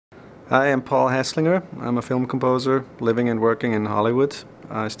Hi, I'm Paul Haslinger. I'm a film composer living and working in Hollywood.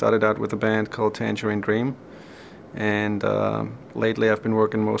 I started out with a band called Tangerine Dream, and lately I've been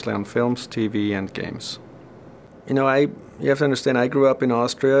working mostly on films, TV, and games. You have to understand, I grew up in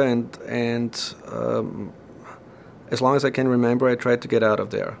Austria, and as long as I can remember, I tried to get out of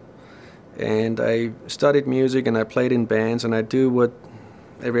there. And I studied music, and I played in bands, and I do what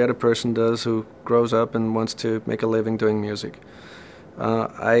every other person does who grows up and wants to make a living doing music.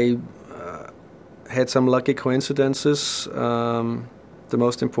 I had some lucky coincidences. The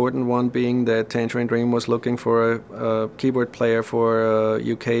most important one being that Tangerine Dream was looking for a keyboard player for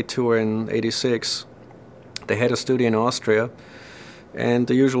a UK tour in '86. They had a studio in Austria, and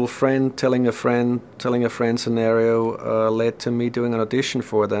the usual friend telling a friend scenario led to me doing an audition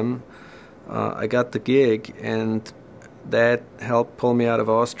for them. I got the gig, and that helped pull me out of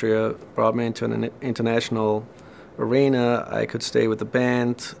Austria, brought me into an international arena. I could stay with the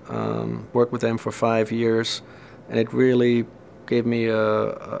band, work with them for 5 years, and it really gave me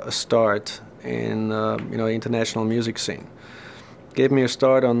a start in the international music scene. Gave me a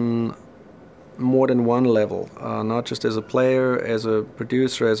start on more than one level, not just as a player, as a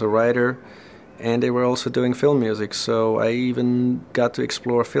producer, as a writer, and they were also doing film music. So I even got to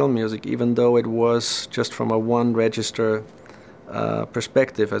explore film music, even though it was just from a one register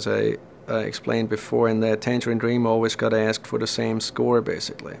perspective, as I explained before, in that Tangerine Dream always got asked for the same score,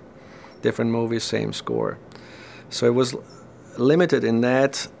 basically. Different movies, same score. So it was limited in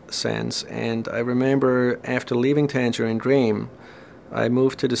that sense, and I remember after leaving Tangerine Dream, I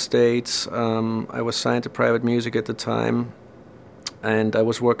moved to the States. I was signed to private music at the time, and I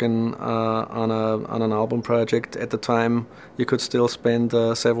was working on an album project. At the time, you could still spend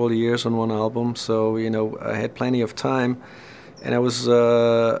several years on one album, so I had plenty of time, and I was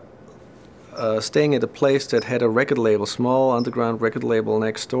staying at a place that had a record label, small underground record label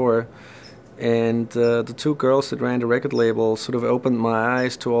next door, and the two girls that ran the record label sort of opened my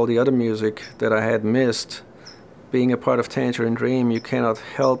eyes to all the other music that I had missed. Being a part of Tangerine Dream, you cannot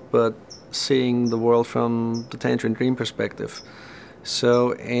help but seeing the world from the Tangerine Dream perspective.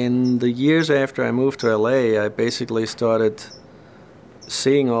 So in the years after I moved to LA, I basically started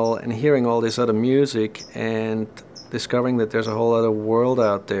seeing all and hearing all this other music and discovering that there's a whole other world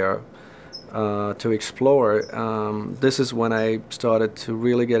out there to explore. This is when I started to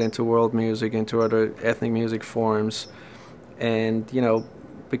really get into world music, into other ethnic music forms, and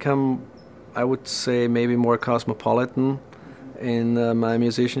become, I would say, maybe more cosmopolitan in my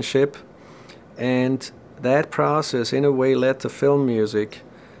musicianship. And that process in a way led to film music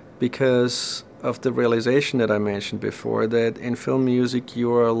because of the realization that I mentioned before, that in film music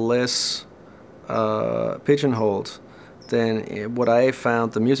you are less pigeonholed than what I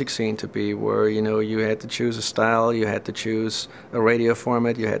found the music scene to be, where you had to choose a style, you had to choose a radio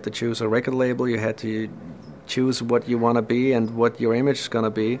format, you had to choose a record label, you had to choose what you want to be and what your image is going to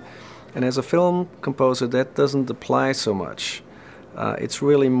be. And as a film composer, that doesn't apply so much. It's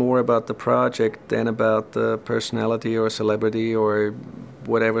really more about the project than about the personality or celebrity or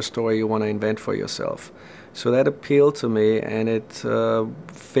whatever story you want to invent for yourself. So that appealed to me, and it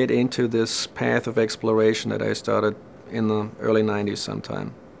fit into this path of exploration that I started in the early 90s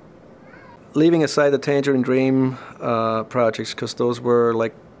sometime. Leaving aside the Tangerine Dream projects, because those were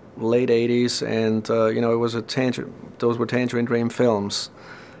like late 80s, and it was those were Tangerine Dream films.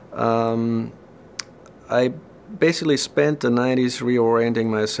 I basically spent the 90s reorienting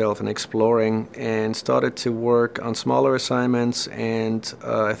myself and exploring, and started to work on smaller assignments, and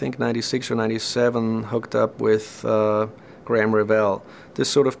I think 96 or 97 hooked up with Graham Revell. This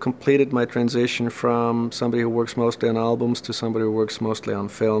sort of completed my transition from somebody who works mostly on albums to somebody who works mostly on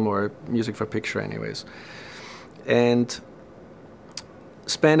film, or music for picture anyways. And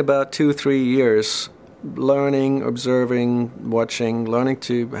spent about 2-3 years learning, observing, watching, learning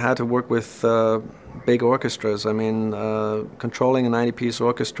how to work with big orchestras. I mean, controlling a 90-piece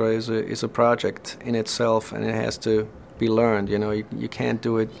orchestra is a project in itself, and it has to be learned. You can't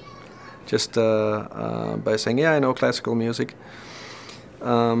do it just by saying, yeah, I know classical music.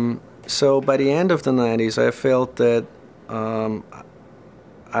 So by the end of the 90s, I felt that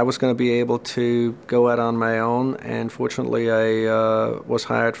I was going to be able to go out on my own, and fortunately I was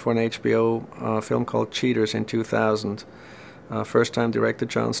hired for an HBO film called Cheaters in 2000. First-time director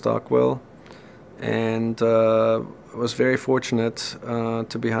John Stockwell, and was very fortunate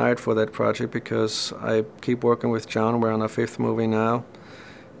to be hired for that project because I keep working with John. We're on our 5th movie now,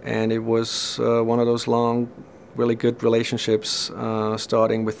 and it was one of those long, really good relationships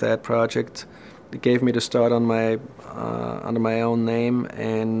starting with that project. It gave me the start on my under my own name,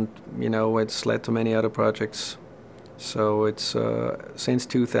 and it's led to many other projects So it's since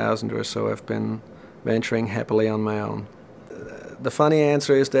 2000 or so I've been venturing happily on my own. The funny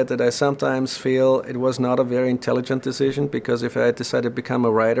answer is that I sometimes feel it was not a very intelligent decision, because if I had decided to become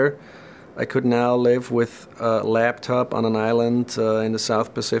a writer, I could now live with a laptop on an island in the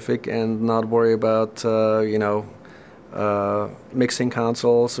South Pacific and not worry about mixing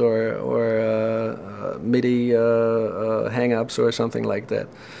consoles or MIDI hang-ups or something like that.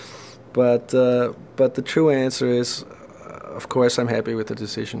 But the true answer is, of course, I'm happy with the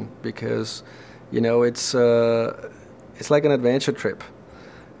decision, because it's like an adventure trip.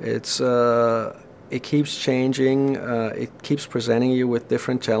 It keeps changing. It keeps presenting you with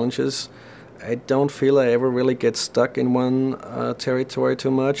different challenges. I don't feel I ever really get stuck in one territory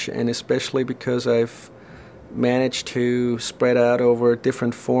too much, and especially because I've managed to spread out over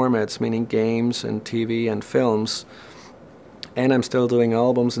different formats, meaning games and TV and films, and I'm still doing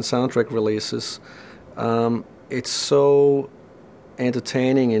albums and soundtrack releases. It's so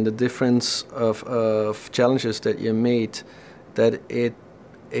entertaining in the difference of challenges that you meet that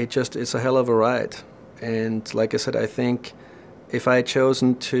it's a hell of a ride. And like I said, I think if I had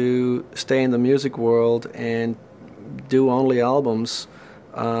chosen to stay in the music world and do only albums,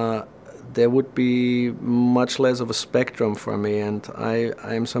 there would be much less of a spectrum for me, and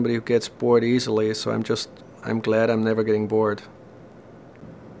I'm somebody who gets bored easily, so I'm glad I'm never getting bored.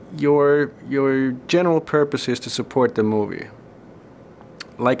 Your general purpose is to support the movie.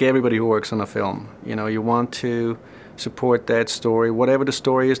 Like everybody who works on a film, you want to support that story. Whatever the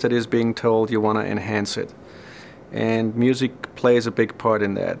story is that is being told, you want to enhance it. And music plays a big part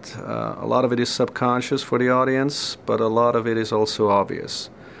in that. A lot of it is subconscious for the audience, but a lot of it is also obvious.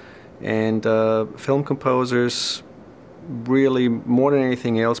 And film composers really, more than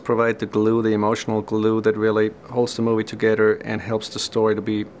anything else, provide the glue, the emotional glue that really holds the movie together and helps the story to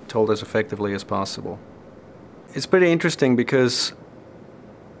be told as effectively as possible. It's pretty interesting because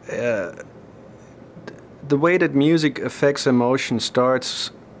the way that music affects emotion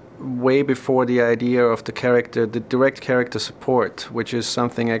starts way before the idea of the direct character support, which is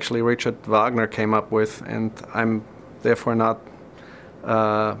something actually Richard Wagner came up with, and I'm therefore not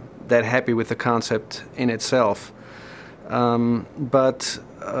that happy with the concept in itself. But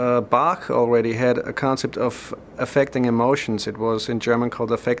Bach already had a concept of affecting emotions. It was in German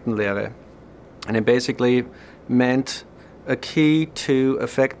called Affektenlehre, and it basically meant a key to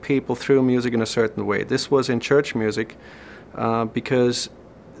affect people through music in a certain way. This was in church music because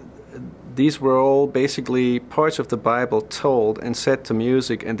these were all basically parts of the Bible told and set to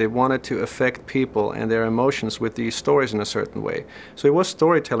music, and they wanted to affect people and their emotions with these stories in a certain way. So it was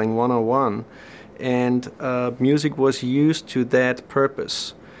storytelling 101, and music was used to that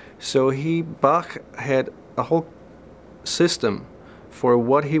purpose. So Bach had a whole system for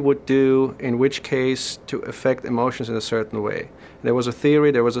what he would do in which case to affect emotions in a certain way. There was a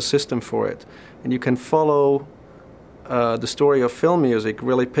theory, there was a system for it, and you can follow the story of film music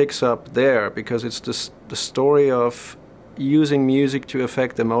really picks up there, because it's the story of using music to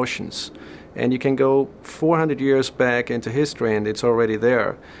affect emotions. And you can go 400 years back into history and it's already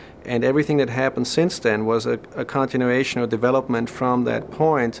there. And everything that happened since then was a continuation or development from that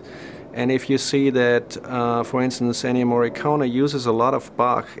point. And if you see that, for instance, Ennio Morricone uses a lot of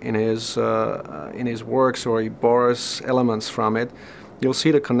Bach in his works, or he borrows elements from it, you'll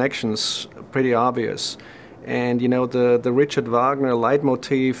see the connections pretty obvious. And the Richard Wagner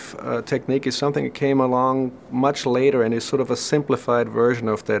leitmotif technique is something that came along much later and is sort of a simplified version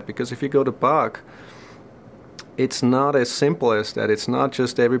of that. Because if you go to Bach, it's not as simple as that. It's not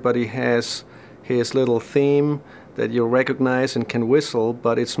just everybody has his little theme that you recognize and can whistle,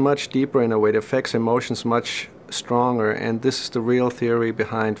 but it's much deeper in a way. It affects emotions much stronger, and this is the real theory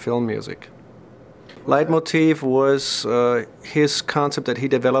behind film music. Leitmotif was his concept that he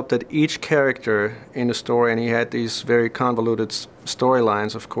developed, that each character in the story, and he had these very convoluted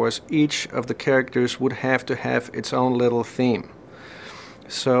storylines, of course, each of the characters would have to have its own little theme.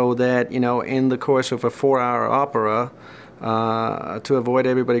 So that, in the course of a 4-hour opera, to avoid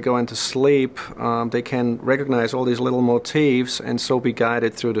everybody going to sleep, they can recognize all these little motifs and so be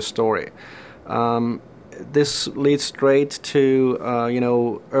guided through the story. This leads straight to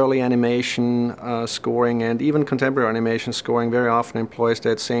early animation scoring, and even contemporary animation scoring very often employs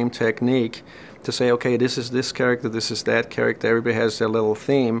that same technique to say, okay, this is this character, this is that character, everybody has their little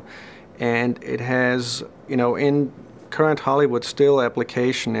theme, and it has, in current Hollywood still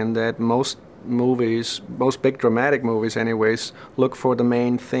application in that most movies, most big dramatic movies anyways, look for the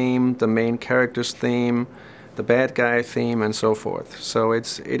main theme, the main character's theme, the bad guy theme, and so forth. So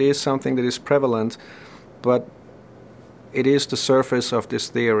it is something that is prevalent. But it is the surface of this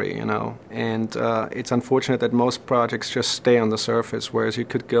theory, and it's unfortunate that most projects just stay on the surface, whereas you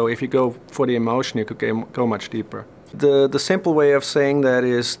could go, if you go for the emotion, you could go much deeper. The simple way of saying that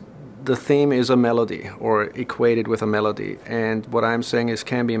is the theme is a melody or equated with a melody, and what I'm saying is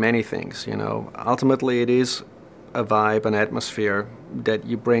can be many things, Ultimately it is a vibe, an atmosphere that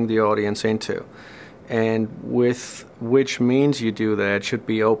you bring the audience into. And with which means you do that should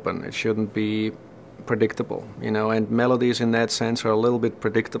be open. It shouldn't be predictable, and melodies in that sense are a little bit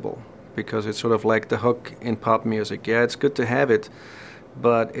predictable because it's sort of like the hook in pop music. Yeah, it's good to have it,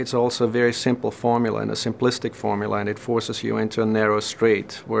 but it's also a very simple formula and a simplistic formula, and it forces you into a narrow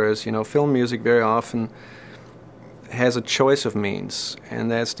strait. Whereas, film music very often has a choice of means, and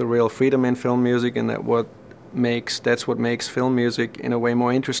that's the real freedom in film music, and that's what makes film music in a way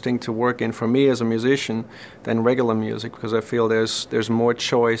more interesting to work in for me as a musician than regular music, because I feel there's more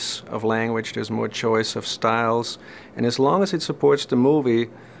choice of language, there's more choice of styles, and as long as it supports the movie,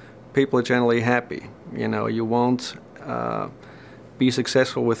 people are generally happy. You won't be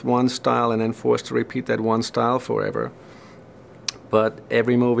successful with one style and then forced to repeat that one style forever. But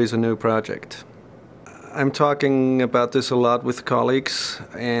every movie is a new project. I'm talking about this a lot with colleagues,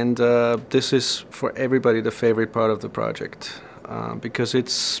 and this is for everybody the favorite part of the project, because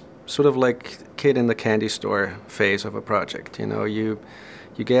it's sort of like kid in the candy store phase of a project. You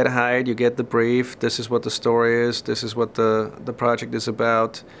get hired, you get the brief, this is what the story is, this is what the project is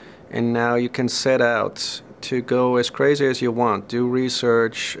about, and now you can set out to go as crazy as you want, do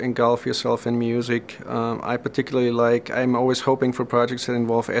research, engulf yourself in music. I'm always hoping for projects that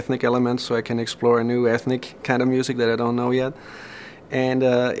involve ethnic elements so I can explore a new ethnic kind of music that I don't know yet. And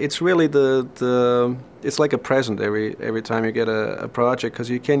it's really it's like a present every time you get a project,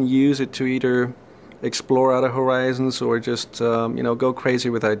 because you can use it to either explore other horizons or just go crazy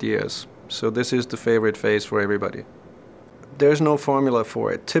with ideas. So this is the favorite phase for everybody. There's no formula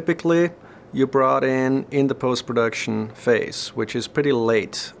for it. Typically, you're brought in the post-production phase, which is pretty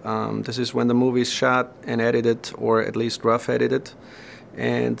late. This is when the movie is shot and edited, or at least rough edited,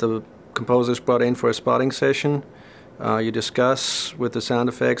 and the composer's brought in for a spotting session. You discuss with the sound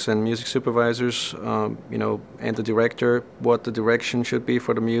effects and music supervisors, and the director what the direction should be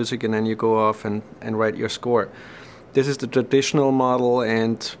for the music, and then you go off and write your score. This is the traditional model,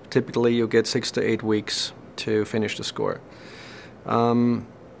 and typically you get 6 to 8 weeks to finish the score.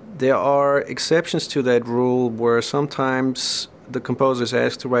 There are exceptions to that rule where sometimes the composer is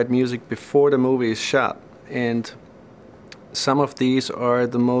asked to write music before the movie is shot, and some of these are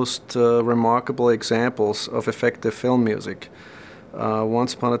the most remarkable examples of effective film music.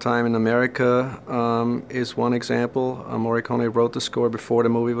 Once Upon a Time in America is one example. Morricone wrote the score before the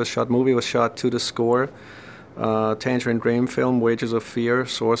movie was shot. Movie was shot to the score. Tangerine Dream film, Wages of Fear,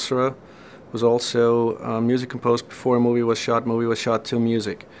 Sorcerer, was also music composed before a movie was shot. Movie was shot to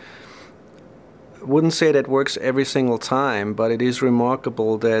music. I wouldn't say that works every single time, but it is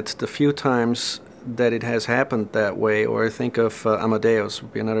remarkable that the few times that it has happened that way, or think of Amadeus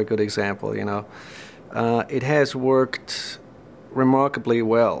would be another good example, it has worked remarkably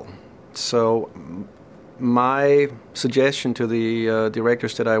well. So my suggestion to the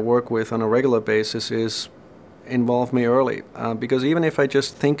directors that I work with on a regular basis is involve me early, because even if I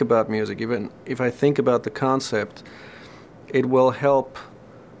just think about music, even if I think about the concept, it will help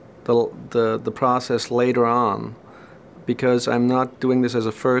the process later on, because I'm not doing this as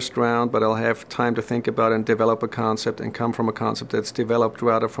a first round, but I'll have time to think about and develop a concept and come from a concept that's developed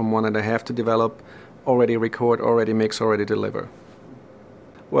rather from one that I have to develop, already record, already mix, already deliver.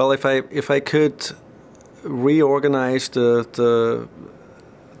 Well, if I could reorganize the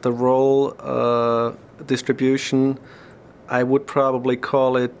role distribution, I would probably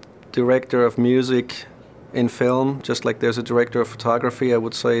call it director of music in film. Just like there's a director of photography, I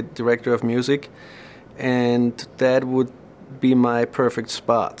would say director of music, and that would be my perfect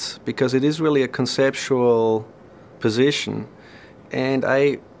spot, because it is really a conceptual position, and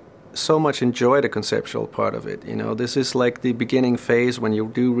I so much enjoy the conceptual part of it. This is like the beginning phase when you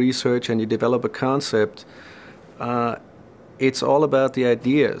do research and you develop a concept. It's all about the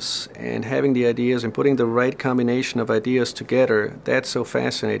ideas, and having the ideas and putting the right combination of ideas together. That's so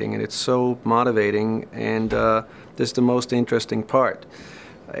fascinating, and it's so motivating, and this is the most interesting part.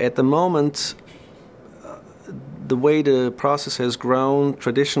 At the moment, the way the process has grown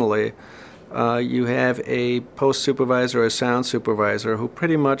traditionally, you have a post supervisor or a sound supervisor who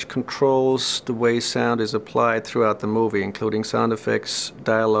pretty much controls the way sound is applied throughout the movie, including sound effects,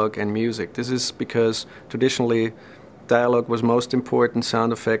 dialogue, and music. This is because traditionally dialogue was most important,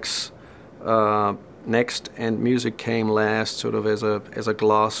 sound effects next, and music came last, sort of as a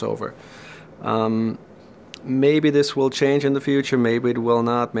gloss over. Maybe this will change in the future, maybe it will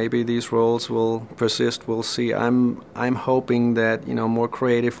not, maybe these roles will persist, we'll see. I'm hoping that, more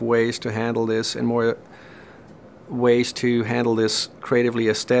creative ways to handle this and more ways to handle this creatively,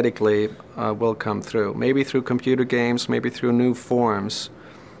 aesthetically, will come through. Maybe through computer games, maybe through new forms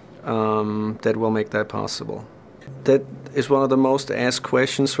that will make that possible. That is one of the most asked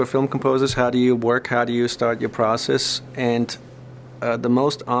questions for film composers. How do you work? How do you start your process? And the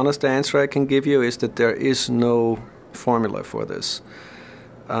most honest answer I can give you is that there is no formula for this.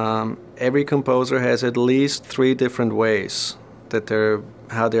 Every composer has at least 3 different ways that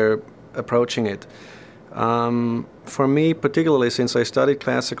how they're approaching it. For me, particularly since I studied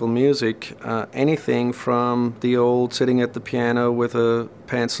classical music, anything from the old sitting at the piano with a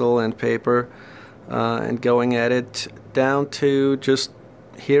pencil and paper and going at it, down to just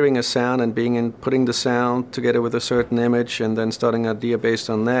hearing a sound and putting the sound together with a certain image and then starting an idea based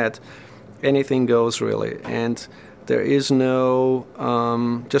on that, anything goes really. And there is no,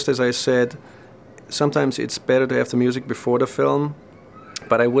 just as I said, sometimes it's better to have the music before the film,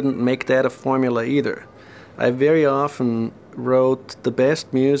 but I wouldn't make that a formula either. I very often wrote the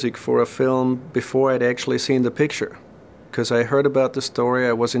best music for a film before I'd actually seen the picture, because I heard about the story,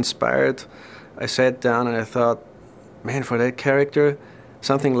 I was inspired, I sat down and I thought, man, for that character,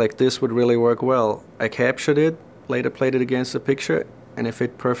 something like this would really work well. I captured it, later played it against the picture, and it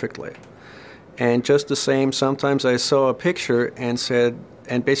fit perfectly. And just the same, sometimes I saw a picture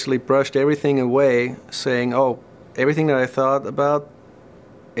and basically brushed everything away, saying, oh, everything that I thought about,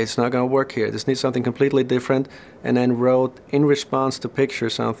 it's not going to work here. This needs something completely different, and then wrote in response to picture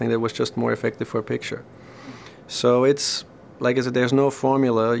something that was just more effective for a picture. So it's, like I said, there's no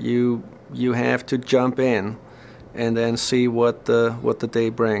formula. You have to jump in and then see what the day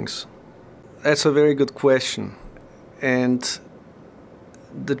brings. That's a very good question. And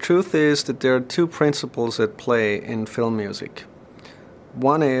the truth is that there are 2 principles at play in film music.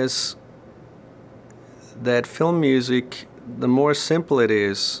 One is that film music, the more simple it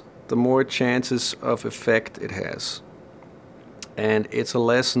is, the more chances of effect it has. And it's a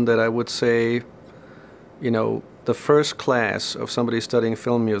lesson that I would say, the first class of somebody studying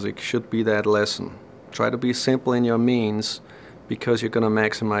film music should be that lesson. Try to be simple in your means, because you're going to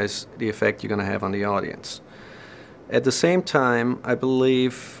maximize the effect you're going to have on the audience. At the same time, I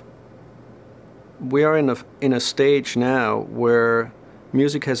believe we are in a stage now where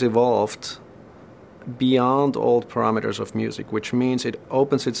music has evolved beyond old parameters of music, which means it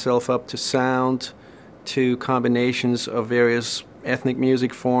opens itself up to sound, to combinations of various ethnic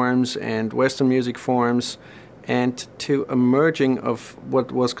music forms and Western music forms, and to a merging of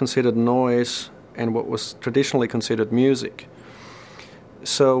what was considered noise and what was traditionally considered music.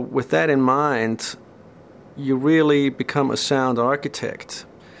 So with that in mind, you really become a sound architect.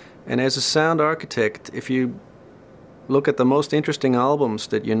 And as a sound architect, if you look at the most interesting albums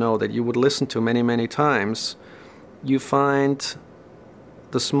that you would listen to many, many times, you find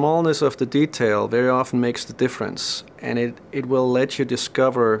the smallness of the detail very often makes the difference, and it will let you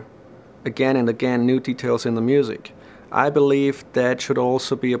discover again and again new details in the music. I believe that should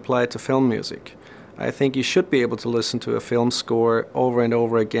also be applied to film music. I think you should be able to listen to a film score over and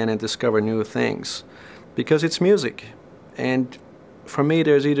over again and discover new things, because it's music. And for me,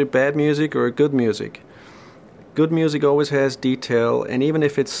 there's either bad music or good music. Good music always has detail, and even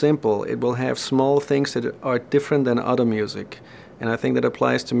if it's simple, it will have small things that are different than other music. And I think that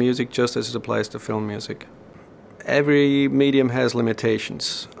applies to music just as it applies to film music. Every medium has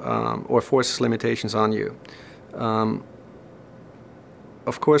limitations, or forces limitations on you.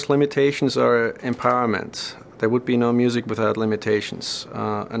 Of course, limitations are empowerment. There would be no music without limitations.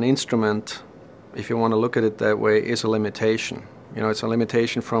 An instrument, if you want to look at it that way, is a limitation. It's a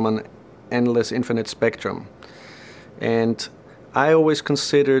limitation from an endless, infinite spectrum. And I always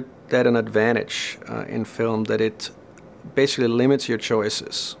considered that an advantage in film, that it basically limits your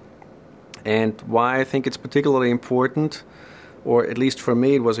choices. And why I think it's particularly important, or at least for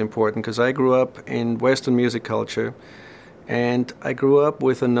me it was important, because I grew up in Western music culture, and I grew up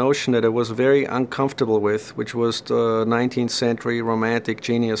with a notion that I was very uncomfortable with, which was the 19th century romantic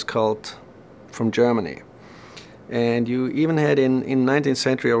genius cult from Germany. And you even had in 19th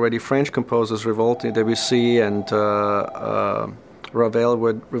century already French composers revolting, Debussy and Ravel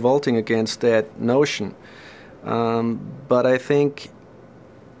were revolting against that notion. But I think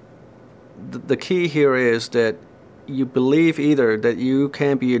the key here is that you believe either that you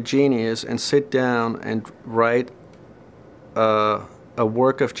can be a genius and sit down and write a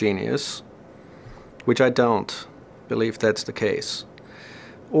work of genius, which I don't believe that's the case.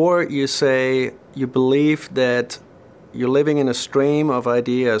 Or you say you believe that you're living in a stream of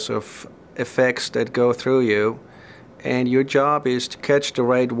ideas, of effects that go through you, and your job is to catch the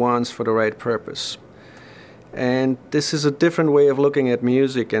right ones for the right purpose. And this is a different way of looking at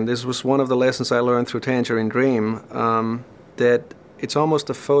music, and this was one of the lessons I learned through Tangerine Dream, that it's almost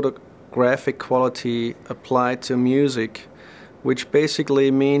a photographic quality applied to music, which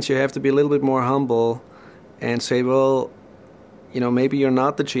basically means you have to be a little bit more humble and say, well, maybe you're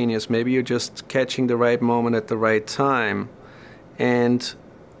not the genius, maybe you're just catching the right moment at the right time. And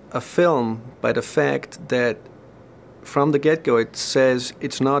a film, by the fact that from the get-go it says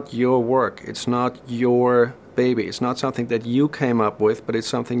it's not your work, it's not your baby, it's not something that you came up with, but it's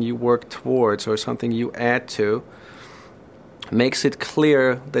something you work towards or something you add to, makes it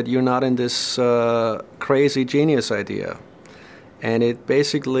clear that you're not in this crazy genius idea. And it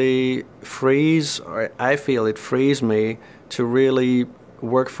basically I feel it frees me to really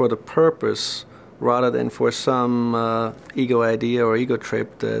work for the purpose rather than for some ego idea or ego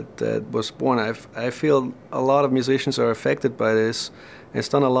trip that was born. I feel a lot of musicians are affected by this. It's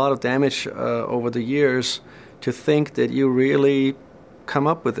done a lot of damage over the years to think that you really come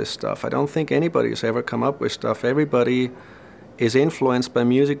up with this stuff. I don't think anybody has ever come up with stuff. Everybody is influenced by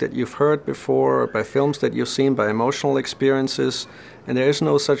music that you've heard before, or by films that you've seen, by emotional experiences, and there is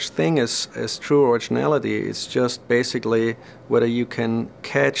no such thing as true originality. It's just basically whether you can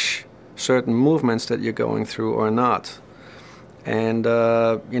catch certain movements that you're going through or not. And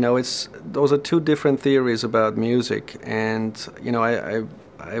those are two different theories about music, and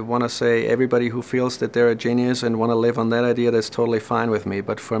I want to say everybody who feels that they're a genius and want to live on that idea, that's totally fine with me,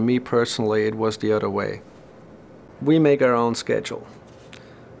 but for me personally it was the other way. We make our own schedule.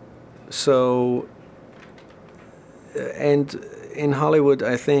 So, and in Hollywood,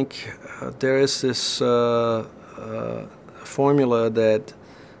 I think there is this formula that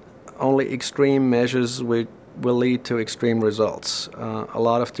only extreme measures will lead to extreme results. A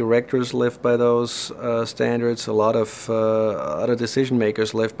lot of directors live by those standards. A lot of other decision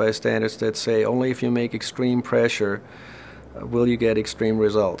makers live by standards that say only if you make extreme pressure will you get extreme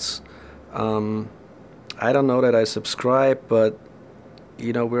results. I don't know that I subscribe, but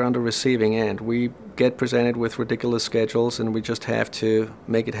we're on the receiving end. We get presented with ridiculous schedules, and we just have to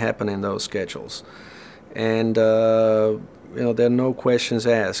make it happen in those schedules. And there are no questions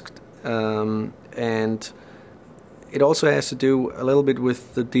asked. And it also has to do a little bit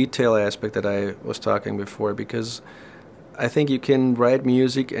with the detail aspect that I was talking before, because I think you can write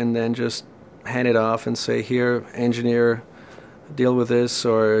music and then just hand it off and say, here, engineer, deal with this,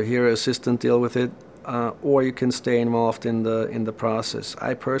 or here, assistant, deal with it. Or you can stay involved in the process.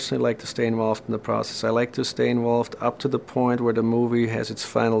 I personally like to stay involved in the process. I like to stay involved up to the point where the movie has its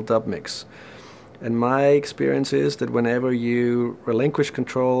final dub mix. And my experience is that whenever you relinquish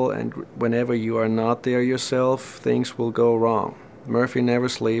control and whenever you are not there yourself, things will go wrong. Murphy never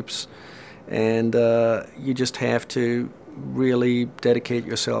sleeps, and you just have to really dedicate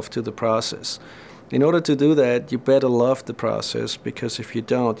yourself to the process. In order to do that, you better love the process, because if you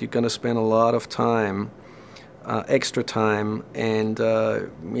don't, you're going to spend a lot of time, extra time, and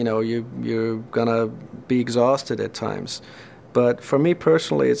you're going to be exhausted at times. But for me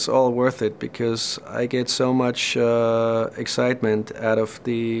personally, it's all worth it, because I get so much excitement out of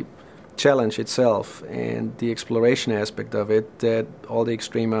the challenge itself and the exploration aspect of it that all the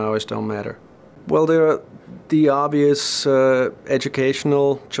extreme hours don't matter. Well, there are the obvious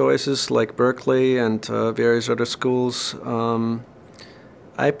educational choices like Berkeley and various other schools.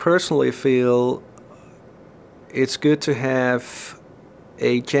 I personally feel it's good to have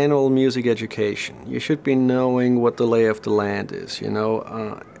a general music education. You should be knowing what the lay of the land is.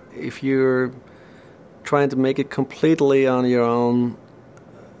 If you're trying to make it completely on your own,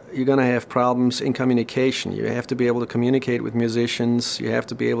 you're going to have problems in communication. You have to be able to communicate with musicians. You have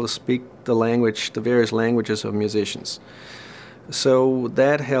to be able to speak the language, the various languages of musicians. So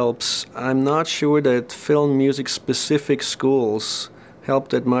that helps. I'm not sure that film music specific schools help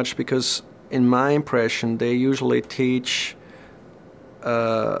that much, because in my impression they usually teach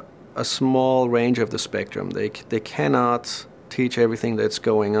a small range of the spectrum. They cannot teach everything that's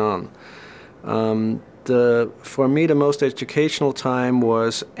going on. For me, the most educational time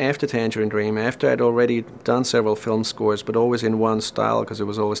was after Tangerine Dream, after I'd already done several film scores, but always in one style, because it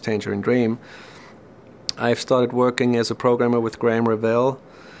was always Tangerine Dream. I've started working as a programmer with Graham Revell,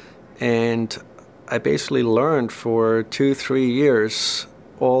 and I basically learned for 2-3 years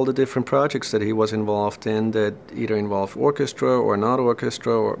all the different projects that he was involved in, that either involved orchestra or not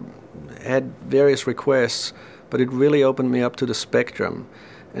orchestra, or had various requests, but it really opened me up to the spectrum.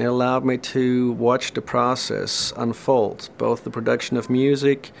 And it allowed me to watch the process unfold, both the production of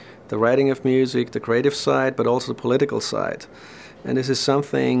music, the writing of music, the creative side, but also the political side. And this is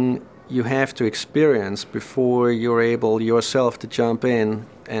something you have to experience before you're able yourself to jump in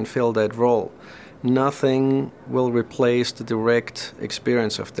and fill that role. Nothing will replace the direct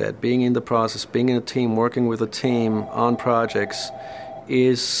experience of that. Being in the process, being in a team, working with a team on projects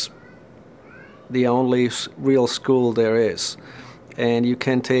is the only real school there is. And you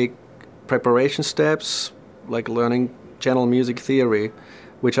can take preparation steps, like learning general music theory,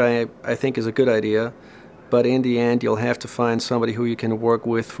 which I think is a good idea, but in the end you'll have to find somebody who you can work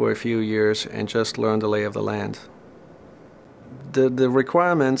with for a few years and just learn the lay of the land. The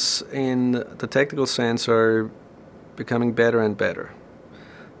requirements in the technical sense are becoming better and better.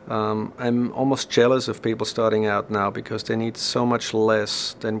 I'm almost jealous of people starting out now because they need so much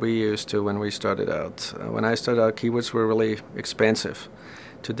less than we used to when we started out. When I started out, keyboards were really expensive.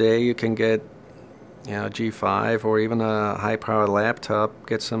 Today you can get G5 or even a high-powered laptop,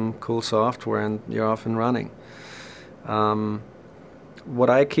 get some cool software, and you're off and running. What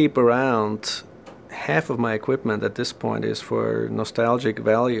I keep around, half of my equipment at this point is for nostalgic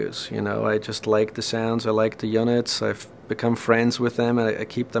values. I just like the sounds, I like the units, I've become friends with them, and I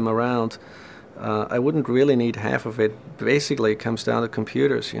keep them around. I wouldn't really need half of it. Basically, it comes down to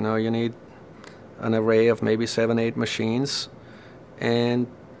computers. You need an array of maybe 7-8 machines, and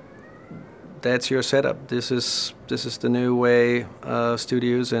that's your setup. This is the new way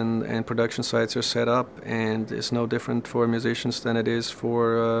studios and production sites are set up, and it's no different for musicians than it is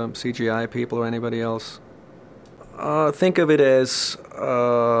for CGI people or anybody else. Think of it as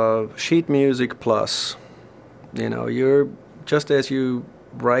sheet music plus. You're just as you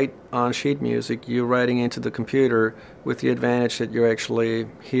write on sheet music, you're writing into the computer with the advantage that you're actually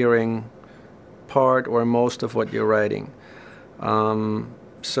hearing part or most of what you're writing.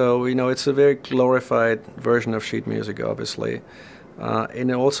 So, it's a very glorified version of sheet music, obviously. And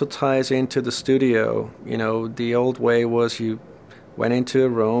it also ties into the studio. The old way was you went into a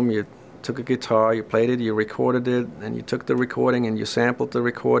room, you took a guitar, you played it, you recorded it, and you took the recording and you sampled the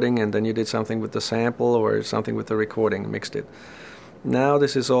recording, and then you did something with the sample or something with the recording, mixed it. Now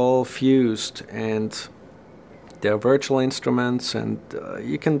this is all fused, and there are virtual instruments, and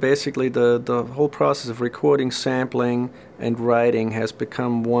you can basically, the whole process of recording, sampling, and writing has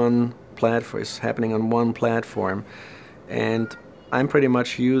become one platform. It's happening on one platform, and I'm pretty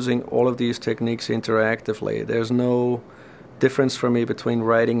much using all of these techniques interactively. There's no difference for me between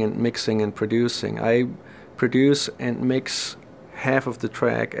writing and mixing and producing. I produce and mix half of the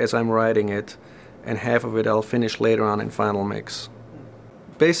track as I'm writing it, and half of it I'll finish later on in final mix.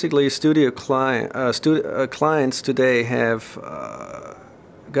 Basically, studio clients today have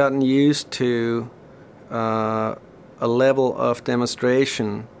gotten used to a level of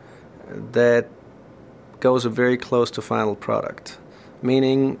demonstration that goes very close to final product.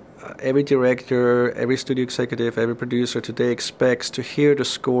 Meaning, every director, every studio executive, every producer today expects to hear the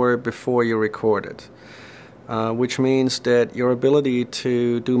score before you record it, which means that your ability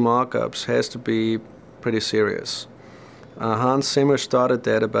to do mock-ups has to be pretty serious. Hans Zimmer started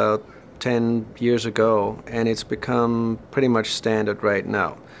that about 10 years ago, and it's become pretty much standard right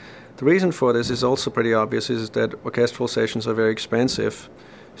now. The reason for this is also pretty obvious, is that orchestral sessions are very expensive.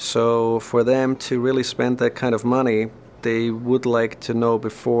 So for them to really spend that kind of money, they would like to know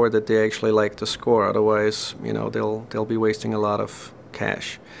before that they actually like the score. Otherwise, they'll be wasting a lot of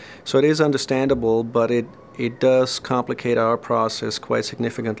cash. So it is understandable, but it does complicate our process quite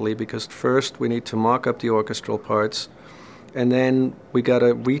significantly, because first we need to mock up the orchestral parts, and then we got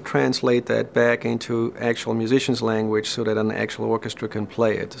to retranslate that back into actual musician's language so that an actual orchestra can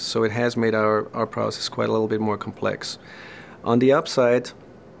play it. So it has made our process quite a little bit more complex. On the upside,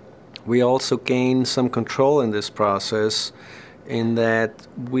 we also gain some control in this process, in that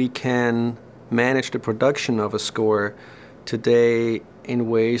we can manage the production of a score today in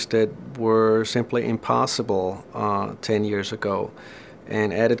ways that were simply impossible 10 years ago.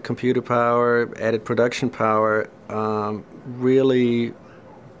 And added computer power, added production power really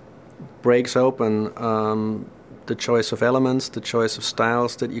breaks open the choice of elements, the choice of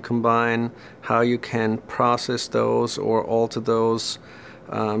styles that you combine, how you can process those or alter those.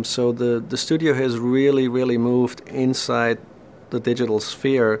 So the studio has really, really moved inside the digital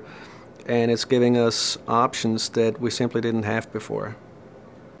sphere, and it's giving us options that we simply didn't have before.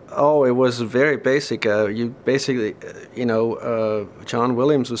 Oh, it was very basic. John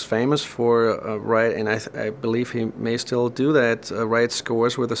Williams was famous for write, and I believe he may still do that, write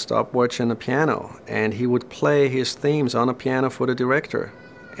scores with a stopwatch and a piano. And he would play his themes on a piano for the director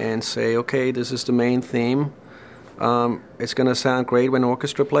and say, okay, this is the main theme. It's going to sound great when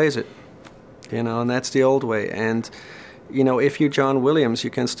orchestra plays it. And that's the old way. And, if you're John Williams, you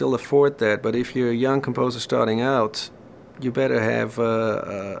can still afford that. But if you're a young composer starting out, you better have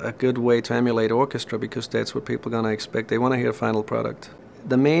a good way to emulate orchestra, because that's what people are going to expect. They want to hear a final product.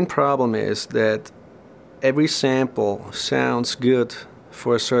 The main problem is that every sample sounds good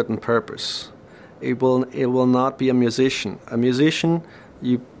for a certain purpose. It will not be a musician. A musician,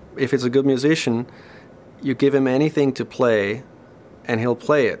 if it's a good musician, you give him anything to play and he'll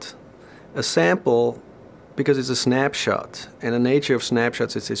play it. A sample, because it's a snapshot, and the nature of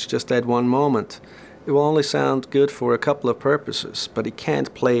snapshots is it's just that one moment, it will only sound good for a couple of purposes, but it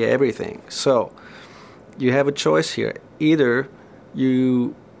can't play everything. So you have a choice here. Either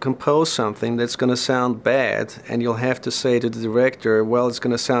you compose something that's going to sound bad and you'll have to say to the director, well, it's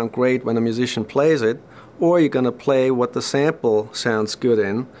going to sound great when a musician plays it, or you're going to play what the sample sounds good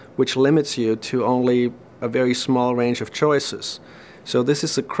in, which limits you to only a very small range of choices. So this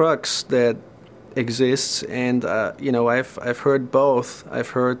is the crux that exists, and I've heard both. I've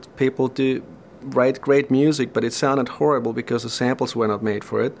heard people write great music, but it sounded horrible because the samples were not made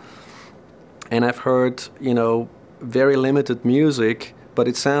for it. And I've heard, very limited music, but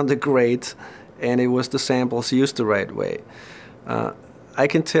it sounded great, and it was the samples used the right way. I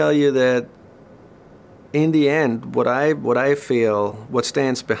can tell you that in the end, what I feel, what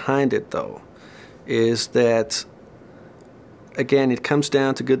stands behind it though, is that, again, it comes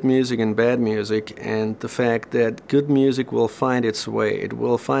down to good music and bad music, and the fact that good music will find its way. It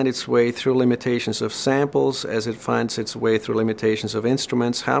will find its way through limitations of samples, as it finds its way through limitations of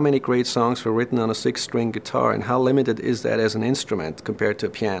instruments. How many great songs were written on a 6-string guitar, and how limited is that as an instrument compared to a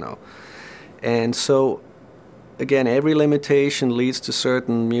piano? And so, again, every limitation leads to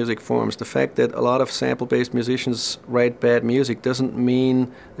certain music forms. The fact that a lot of sample-based musicians write bad music doesn't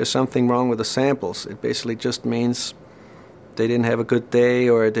mean there's something wrong with the samples. It basically just means they didn't have a good day,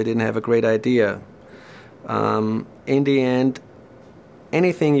 or they didn't have a great idea. In the end,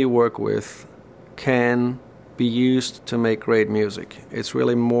 anything you work with can be used to make great music. It's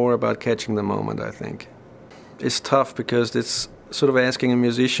really more about catching the moment, I think. It's tough because it's sort of asking a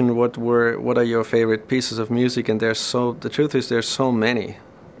musician what are your favorite pieces of music, and the truth is there's so many.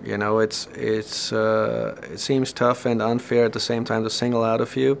 It seems tough and unfair at the same time to single out a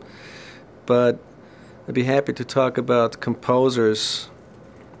few, but I'd be happy to talk about composers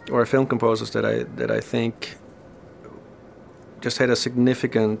or film composers that I think just had a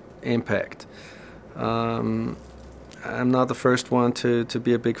significant impact. I'm not the first one to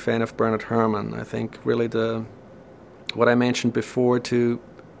be a big fan of Bernard Herrmann. I think really what I mentioned before, to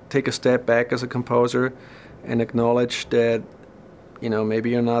take a step back as a composer and acknowledge that maybe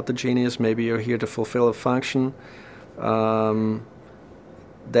you're not the genius, maybe you're here to fulfill a function.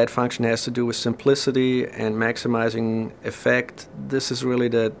 That function has to do with simplicity and maximizing effect. This is really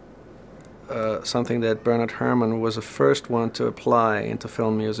something that Bernard Herrmann was the first one to apply into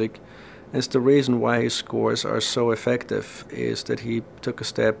film music. And it's the reason why his scores are so effective, is that he took a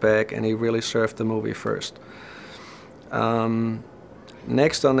step back and he really served the movie first.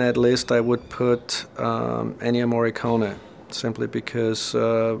 Next on that list, I would put Ennio Morricone, simply because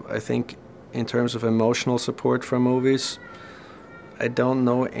I think in terms of emotional support for movies, I don't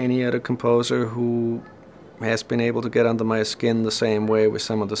know any other composer who has been able to get under my skin the same way with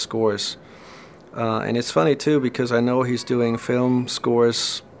some of the scores. And it's funny too, because I know he's doing film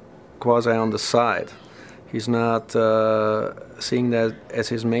scores quasi on the side. He's not seeing that as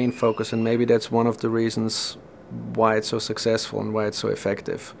his main focus, and maybe that's one of the reasons why it's so successful and why it's so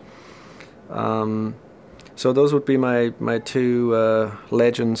effective. So those would be my two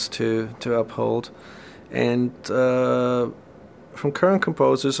legends to uphold. And from current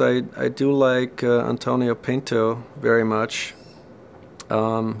composers, I do like Antonio Pinto very much,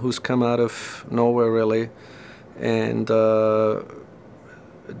 who's come out of nowhere really, and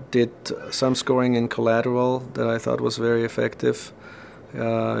did some scoring in Collateral that I thought was very effective.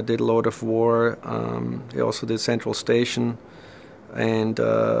 Did Lord of War. He also did Central Station, and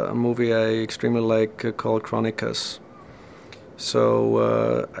a movie I extremely like called Chronicas.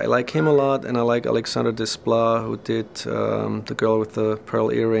 So I like him a lot, and I like Alexandre Desplat, who did The Girl with the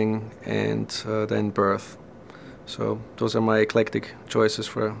Pearl Earring and then Birth. So those are my eclectic choices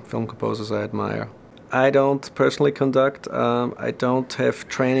for film composers I admire. I don't personally conduct. I don't have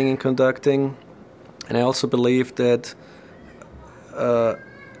training in conducting, and I also believe that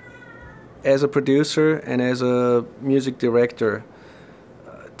as a producer and as a music director,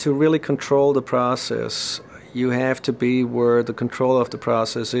 to really control the process, you have to be where the control of the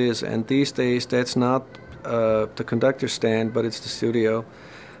process is. And these days, that's not the conductor's stand, but it's the studio.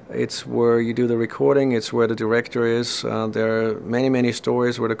 It's where you do the recording, it's where the director is. There are many, many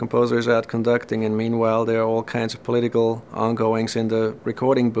stories where the composer is out conducting, and meanwhile there are all kinds of political ongoings in the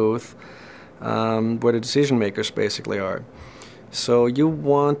recording booth. where the decision makers basically are. So you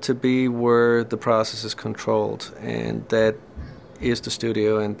want to be where the process is controlled, and that is the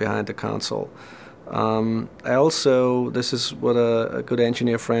studio and behind the console. I also, this is what a good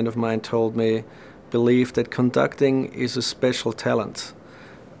engineer friend of mine told me, believe that conducting is a special talent,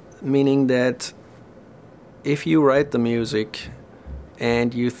 meaning that if you write the music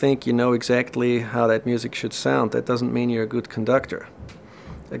and you think you know exactly how that music should sound, that doesn't mean you're a good conductor.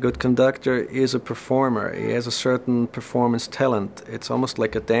 A good conductor is a performer. He has a certain performance talent. It's almost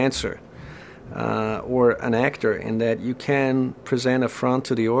like a dancer or an actor, in that you can present a front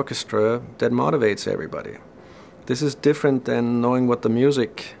to the orchestra that motivates everybody. This is different than knowing what the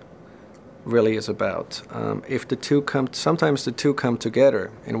music really is about. If the two come, sometimes the two come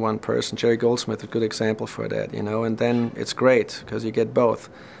together in one person. Jerry Goldsmith is a good example for that, you know, and then it's great because you get both.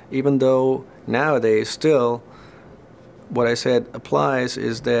 Even though nowadays still, what I said applies,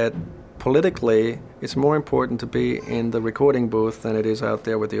 is that politically it's more important to be in the recording booth than it is out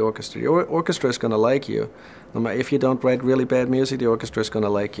there with the orchestra. The orchestra is going to like you. If you don't write really bad music, the orchestra is going to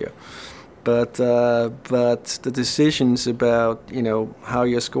like you. But the decisions about, you know, how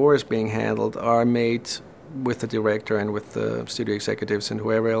your score is being handled are made with the director and with the studio executives and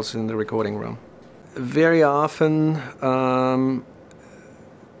whoever else is in the recording room. Very often,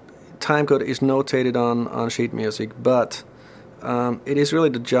 timecode is notated on sheet music, but it is really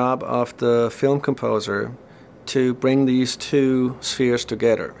the job of the film composer to bring these two spheres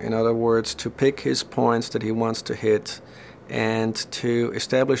together. In other words, to pick his points that he wants to hit and to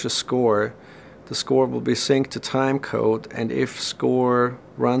establish a score. The score will be synced to timecode, and if score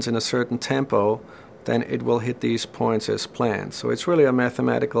runs in a certain tempo, then it will hit these points as planned. So it's really a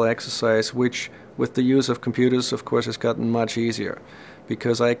mathematical exercise, which with the use of computers, of course, has gotten much easier,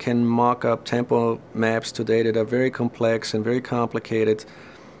 because I can mock up tempo maps today that are very complex and very complicated.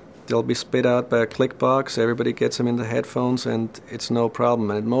 They'll be spit out by a click box, everybody gets them in the headphones, and it's no problem.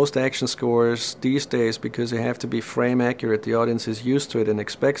 And most action scores these days, because they have to be frame accurate, the audience is used to it and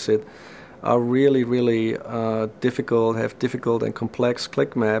expects it, are really, really difficult, have difficult and complex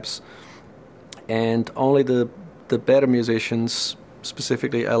click maps, and only the better musicians,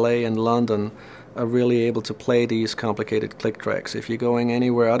 specifically LA and London, are really able to play these complicated click tracks. If you're going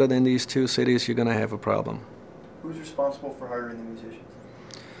anywhere other than these two cities, you're going to have a problem. Who's responsible for hiring the musicians?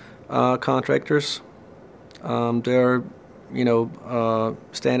 Contractors. There are, you know,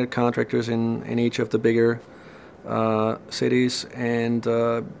 standard contractors in each of the bigger cities, and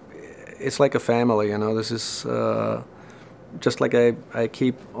it's like a family, you know. This is just like I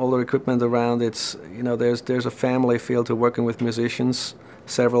keep all the equipment around. It's, you know, there's a family feel to working with musicians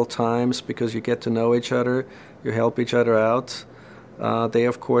several times, because you get to know each other, you help each other out. They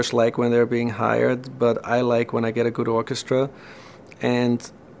of course like when they're being hired, but I like when I get a good orchestra. And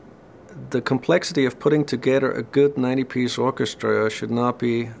the complexity of putting together a good 90-piece orchestra should not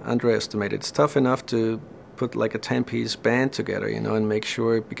be underestimated. It's tough enough to put like a 10-piece band together, you know, and make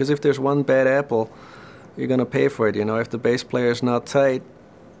sure, because if there's one bad apple, you're going to pay for it, you know. If the bass player is not tight,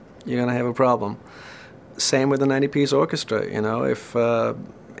 you're going to have a problem. Same with the 90-piece orchestra, you know. If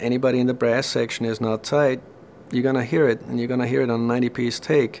anybody in the brass section is not tight, you're going to hear it, and you're going to hear it on a 90-piece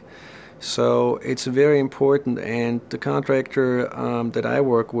take. So it's very important, and the contractor that I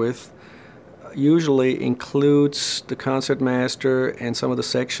work with usually includes the concertmaster and some of the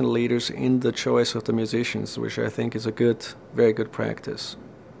section leaders in the choice of the musicians, which I think is a very good practice.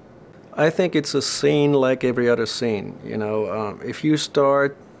 I think it's a scene like every other scene. You know, if you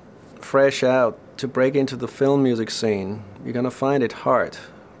start fresh out to break into the film music scene, you're going to find it hard,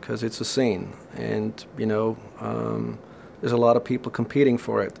 because it's a scene, and, you know, there's a lot of people competing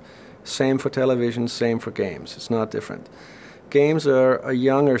for it. Same for television, same for games. It's not different. Games are a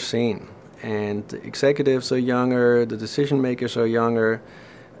younger scene, and the executives are younger, the decision makers are younger,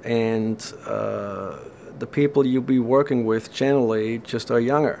 and the people you'll be working with generally just are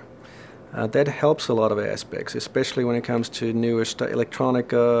younger. That helps a lot of aspects, especially when it comes to newer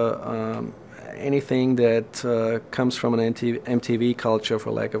electronica, anything that comes from an MTV culture,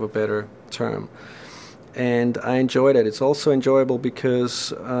 for lack of a better term. And I enjoyed it. It's also enjoyable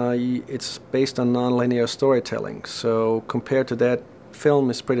because it's based on non-linear storytelling. So compared to that, film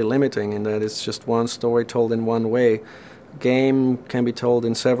is pretty limiting in that it's just one story told in one way. Game can be told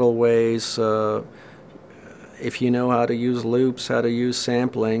in several ways. If you know how to use loops, how to use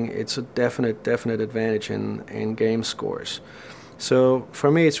sampling, it's a definite advantage in game scores. So for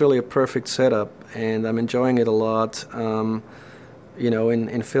me, it's really a perfect setup, and I'm enjoying it a lot. You know,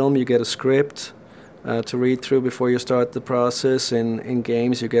 in film you get a script, to read through before you start the process. In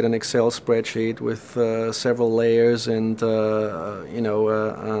games, you get an Excel spreadsheet with several layers and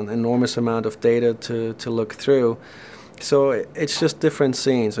an enormous amount of data to look through. So it's just different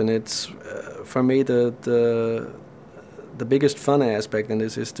scenes, and it's for me the biggest fun aspect in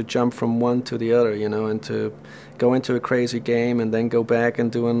this is to jump from one to the other, and to go into a crazy game and then go back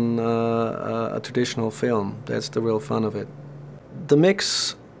and do a traditional film. That's the real fun of it. The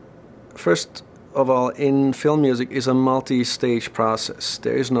mix, first of all, in film music is a multi-stage process.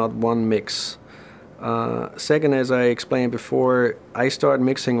 There is not one mix. Second, as I explained before, I start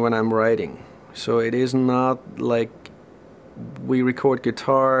mixing when I'm writing. So it is not like we record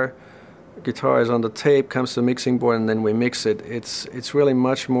guitar is on the tape, comes to the mixing board, and then we mix it. It's really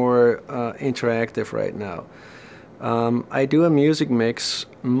much more interactive right now. I do a music mix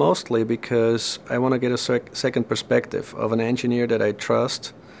mostly because I want to get a second perspective of an engineer that I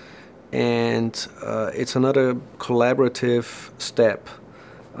trust, and it's another collaborative step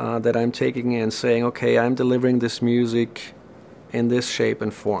that I'm taking and saying, okay, I'm delivering this music in this shape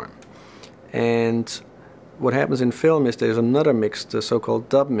and form. And what happens in film is there's another mix, the so-called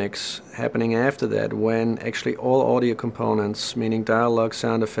dub mix, happening after that, when actually all audio components, meaning dialogue,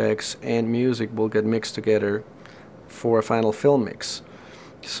 sound effects, and music, will get mixed together for a final film mix.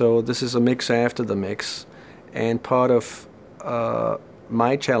 So this is a mix after the mix, and part of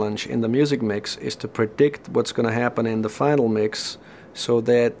my challenge in the music mix is to predict what's going to happen in the final mix, so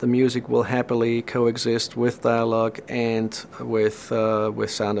that the music will happily coexist with dialogue and with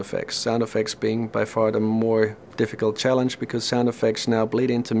sound effects. Sound effects being by far the more difficult challenge, because sound effects now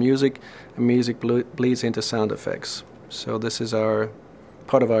bleed into music, and music bleeds into sound effects. So this is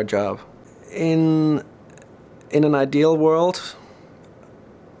part of our job. In an ideal world,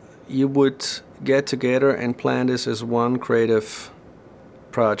 you would get together and plan this as one creative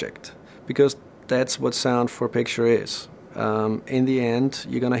project, because that's what sound for picture is. In the end,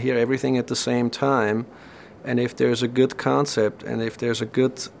 you're going to hear everything at the same time, and if there's a good concept and if there's a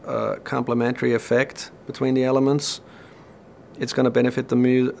good complementary effect between the elements, it's going to benefit the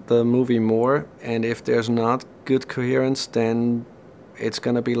movie more, and if there's not good coherence, then it's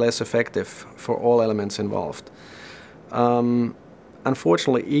going to be less effective for all elements involved.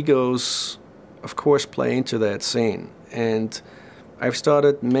 Unfortunately, egos, of course, play into that scene, and I've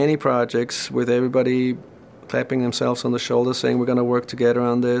started many projects with everybody clapping themselves on the shoulder, saying we're going to work together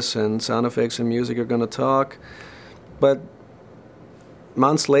on this, and sound effects and music are going to talk. But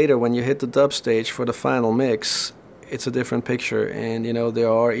months later, when you hit the dub stage for the final mix, it's a different picture, and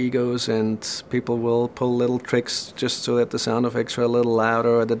there are egos, and people will pull little tricks just so that the sound effects are a little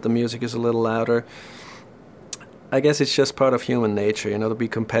louder or that the music is a little louder. I guess it's just part of human nature, to be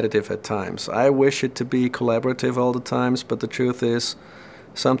competitive at times. I wish it to be collaborative all the times, but the truth is,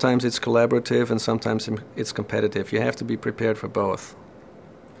 sometimes it's collaborative and sometimes it's competitive. You have to be prepared for both.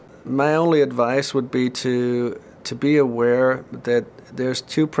 My only advice would be to be aware that there's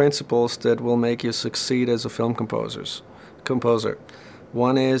two principles that will make you succeed as a film composer.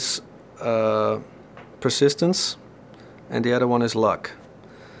 One is persistence, and the other one is luck.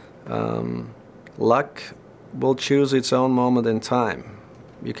 Luck will choose its own moment in time.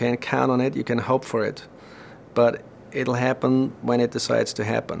 You can't count on it, you can hope for it, but it'll happen when it decides to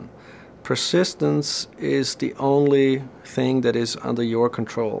happen. Persistence is the only thing that is under your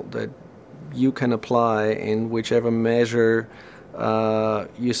control, that you can apply in whichever measure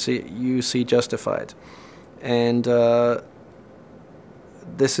you see justified. And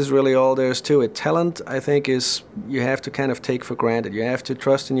this is really all there is to it. Talent, I think, is you have to kind of take for granted. You have to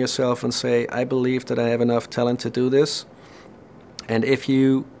trust in yourself and say, I believe that I have enough talent to do this. And if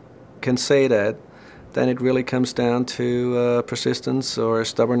you can say that, then it really comes down to persistence or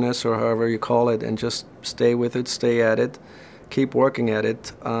stubbornness or however you call it, and just stay with it, stay at it, keep working at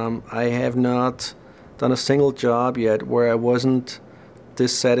it. I have not done a single job yet where I wasn't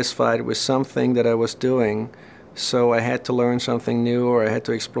dissatisfied with something that I was doing, so I had to learn something new or I had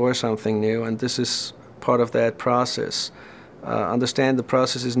to explore something new, and this is part of that process. Understand the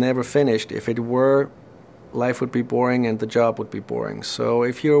process is never finished. If it were, life would be boring and the job would be boring. So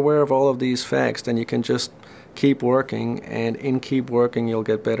if you're aware of all of these facts, then you can just keep working, and in keep working you'll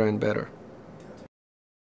get better and better.